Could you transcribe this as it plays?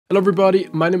Hello everybody,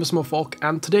 my name is Falk,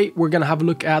 and today we're gonna have a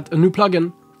look at a new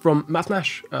plugin from Matt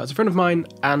Nash. It's a friend of mine,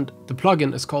 and the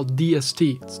plugin is called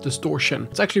DST, it's Distortion.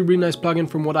 It's actually a really nice plugin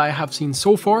from what I have seen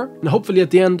so far, and hopefully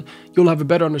at the end you'll have a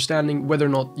better understanding whether or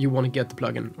not you want to get the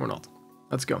plugin or not.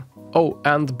 Let's go. Oh,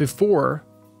 and before,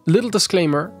 little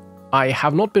disclaimer, I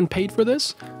have not been paid for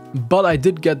this, but I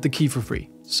did get the key for free.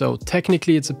 So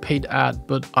technically it's a paid ad,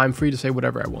 but I'm free to say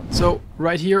whatever I want. So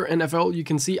right here in FL, you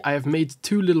can see I have made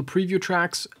two little preview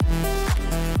tracks.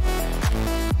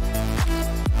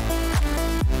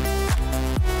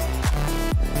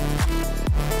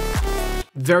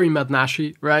 Very Matt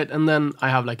Nashy, right? And then I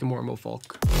have like a more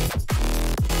folk.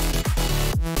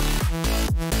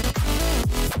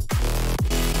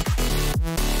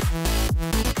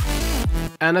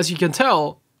 And as you can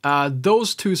tell,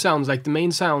 those two sounds, like the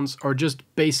main sounds, are just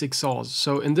basic saws.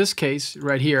 So in this case,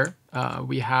 right here,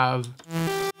 we have,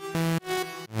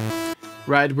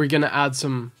 right, we're gonna add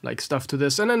some like stuff to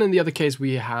this. And then in the other case,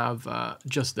 we have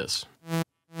just this.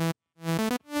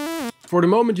 For the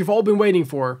moment you've all been waiting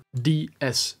for,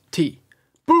 DST.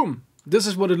 Boom! This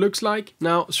is what it looks like.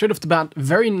 Now, straight off the bat,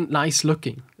 very nice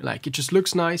looking. Like, it just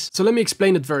looks nice. So let me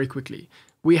explain it very quickly.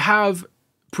 We have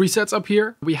presets up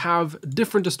here. We have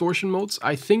different distortion modes.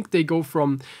 I think they go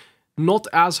from not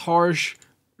as harsh,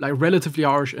 like relatively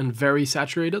harsh and very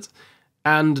saturated.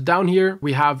 And down here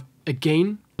we have a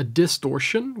gain, a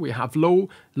distortion. We have low,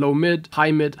 low mid,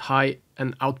 high,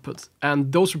 and output.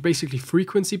 And those are basically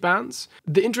frequency bands.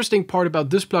 The interesting part about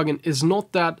this plugin is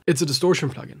not that it's a distortion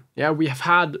plugin. Yeah, we have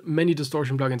had many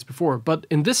distortion plugins before, but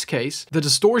in this case, the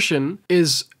distortion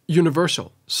is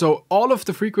universal. So all of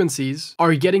the frequencies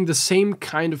are getting the same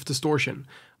kind of distortion,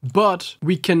 but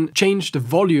we can change the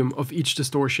volume of each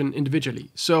distortion individually.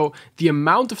 So the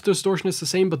amount of distortion is the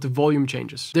same, but the volume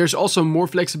changes. There's also more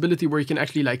flexibility where you can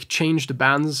actually like change the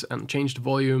bands and change the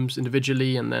volumes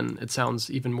individually, and then it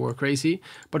sounds even more crazy.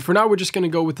 But for now, we're just gonna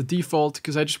go with the default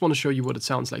because I just want to show you what it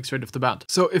sounds like straight off the bat.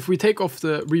 So if we take off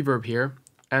the reverb here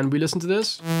and we listen to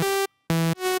this,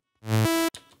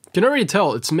 you can already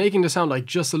tell it's making the sound like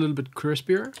just a little bit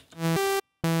crispier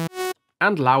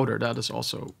and louder. That is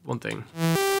also one thing.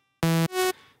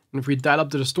 And if we dial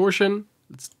up the distortion,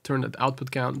 let's turn that output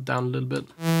count down a little bit.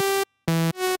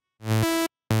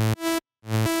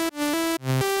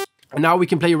 And now we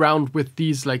can play around with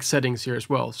these like settings here as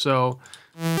well. So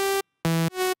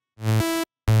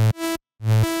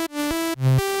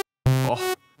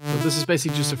this is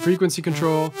basically just a frequency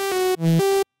control.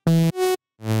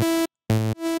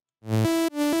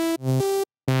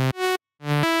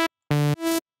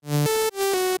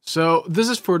 So this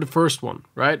is for the first one,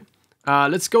 right?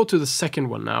 Let's go to the second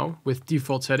one now with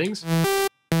default settings.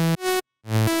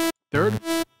 Third.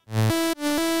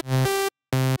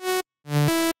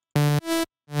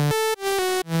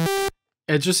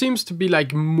 It just seems to be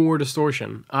like more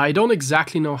distortion. I don't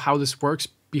exactly know how this works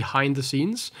behind the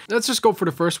scenes. Let's just go for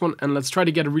the first one and let's try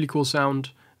to get a really cool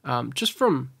sound just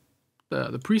from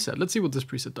the preset. Let's see what this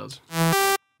preset does.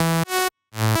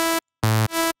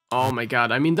 Oh my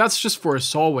god, I mean, that's just for a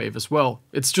saw wave as well.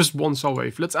 It's just one saw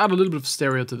wave. Let's add a little bit of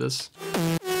stereo to this.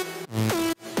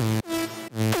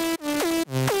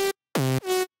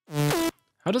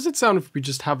 How does it sound if we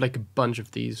just have like a bunch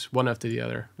of these, one after the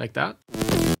other, like that?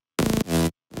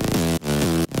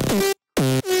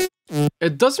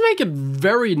 It does make it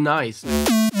very nice,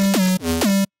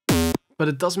 but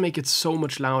it does make it so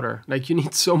much louder. Like, you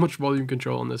need so much volume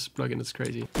control on this plugin, it's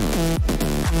crazy.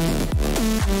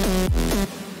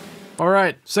 All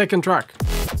right, second track.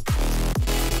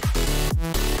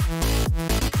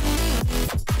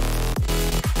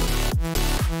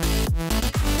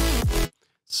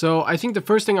 So I think the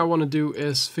first thing I want to do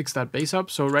is fix that bass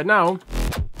up. So right now,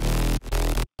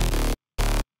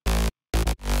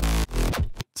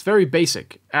 it's very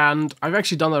basic, and I've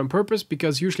actually done that on purpose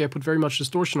because usually I put very much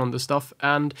distortion on this stuff,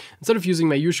 and instead of using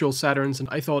my usual Saturns,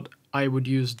 I thought I would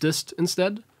use dist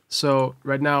instead. So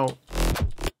right now,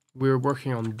 we're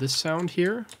working on this sound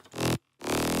here.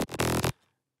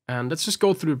 And let's just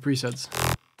go through the presets.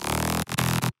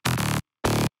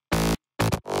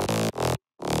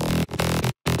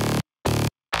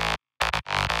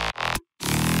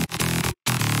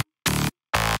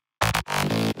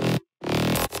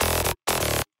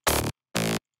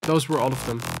 Those were all of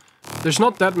them. There's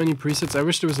not that many presets. I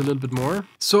wish there was a little bit more.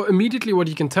 So immediately what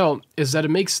you can tell is that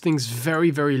it makes things very,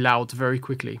 very loud very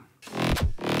quickly.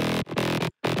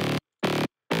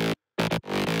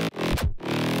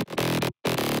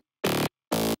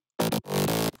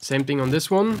 Same thing on this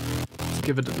one. Let's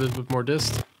give it a little bit more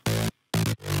dist.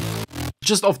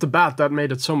 Just off the bat, that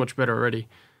made it so much better already.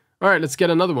 All right, let's get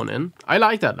another one in. I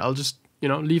like that. I'll just you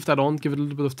know, leave that on, give it a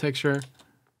little bit of texture.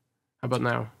 How about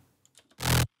now?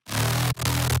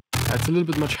 That's a little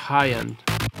bit much high end.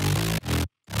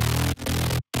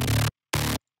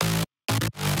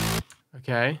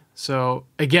 Okay, so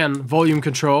again, volume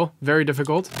control, very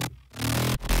difficult.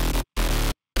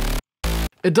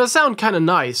 It does sound kind of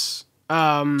nice,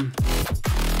 but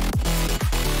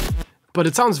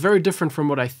it sounds very different from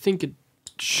what I think it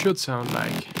should sound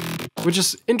like, which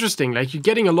is interesting. Like, you're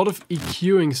getting a lot of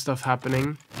EQing stuff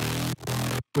happening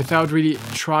without really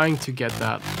trying to get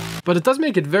that. But it does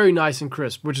make it very nice and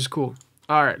crisp, which is cool.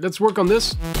 All right, let's work on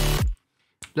this.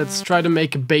 Let's try to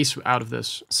make a bass out of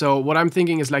this. So what I'm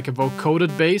thinking is like a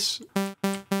vocoded bass,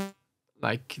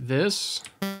 like this.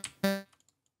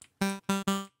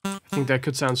 I think that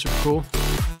could sound super cool.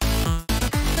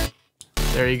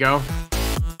 There you go.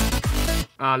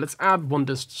 Let's add one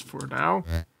dist for now.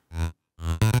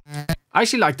 I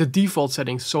actually like the default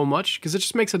settings so much because it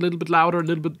just makes it a little bit louder, a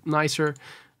little bit nicer.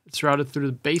 It's routed through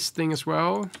the bass thing as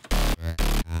well.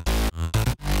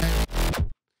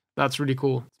 That's really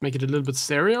cool. Let's make it a little bit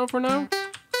stereo for now.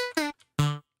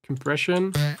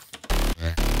 Compression.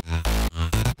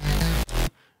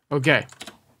 Okay.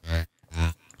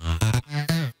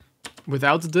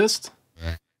 Without the dist.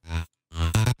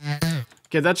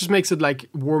 Okay, that just makes it like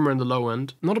warmer in the low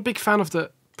end. Not a big fan of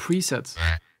the presets.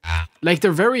 Like,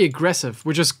 they're very aggressive,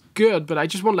 which is good, but I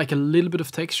just want like a little bit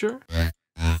of texture.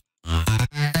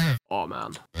 Oh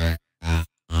man.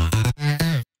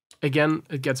 Again,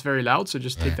 it gets very loud, so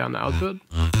just take down the output.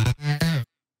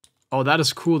 Oh, that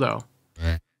is cool though.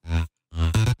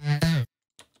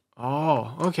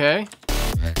 Oh, okay.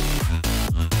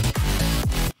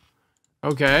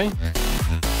 Okay.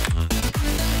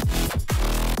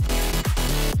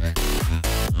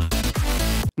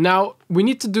 Now, we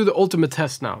need to do the ultimate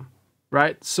test now,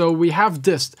 right? So we have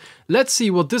dist. Let's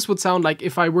see what this would sound like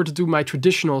if I were to do my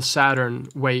traditional Saturn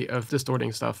way of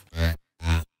distorting stuff.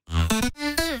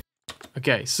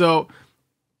 Okay, so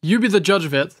you be the judge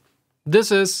of it.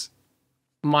 This is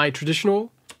my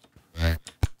traditional.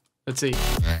 Let's see.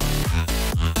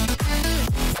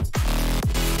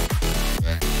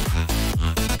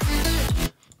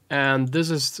 And this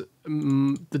is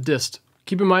the dist.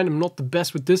 Keep in mind, I'm not the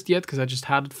best with dist yet because I just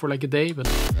had it for like a day, but...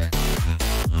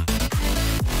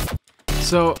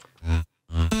 So,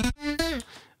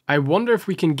 I wonder if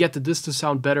we can get the dist to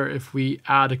sound better if we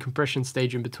add a compression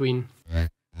stage in between.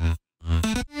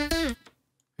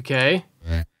 Okay.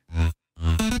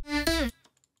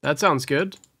 That sounds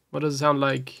good. What does it sound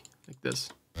like? Like this.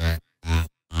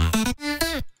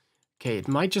 Okay, it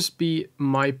might just be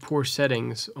my poor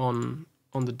settings on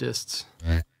the dists.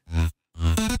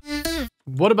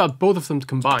 What about both of them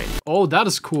combined? Oh, that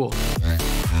is cool.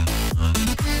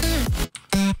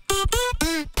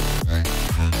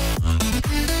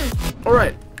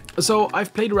 Alright, so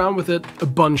I've played around with it a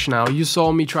bunch now. You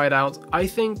saw me try it out. I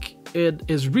think it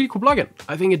is a really cool plugin.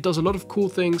 I think it does a lot of cool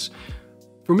things.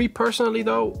 For me personally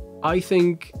though, I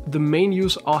think the main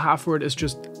use I'll have for it is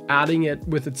just adding it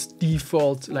with its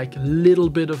default, like, little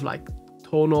bit of like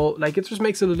tonal, like, it just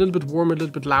makes it a little bit warmer, a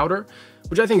little bit louder,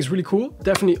 which I think is really cool.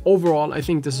 Definitely overall, I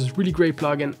think this is a really great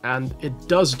plugin, and it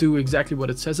does do exactly what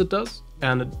it says it does,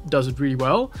 and it does it really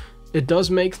well. It does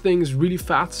make things really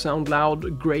fast, sound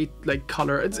loud, great like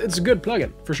color. It's a good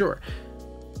plugin for sure.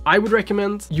 I would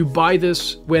recommend you buy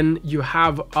this when you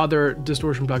have other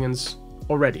distortion plugins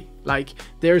already. Like,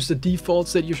 there's the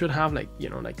defaults that you should have, like, you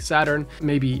know, like Saturn,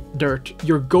 maybe Dirt,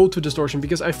 your go-to distortion,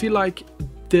 because I feel like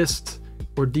dist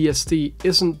or DST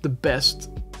isn't the best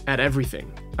at everything.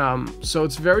 So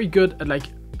it's very good at like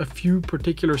a few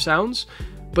particular sounds,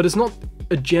 but it's not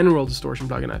a general distortion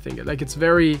plugin. I think like it's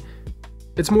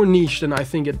more niche than I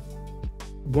think it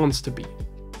wants to be.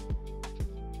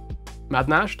 Matt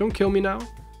Nash, don't kill me now.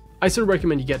 I still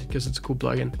recommend you get it because it's a cool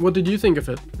plugin. What did you think of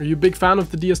it? Are you a big fan of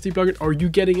the DST plugin? Are you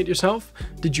getting it yourself?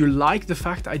 Did you like the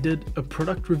fact I did a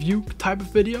product review type of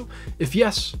video? If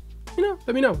yes, you know,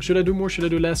 let me know. Should I do more? Should I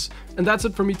do less? And that's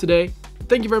it for me today.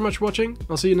 Thank you very much for watching.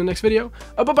 I'll see you in the next video.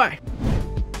 Bye-bye.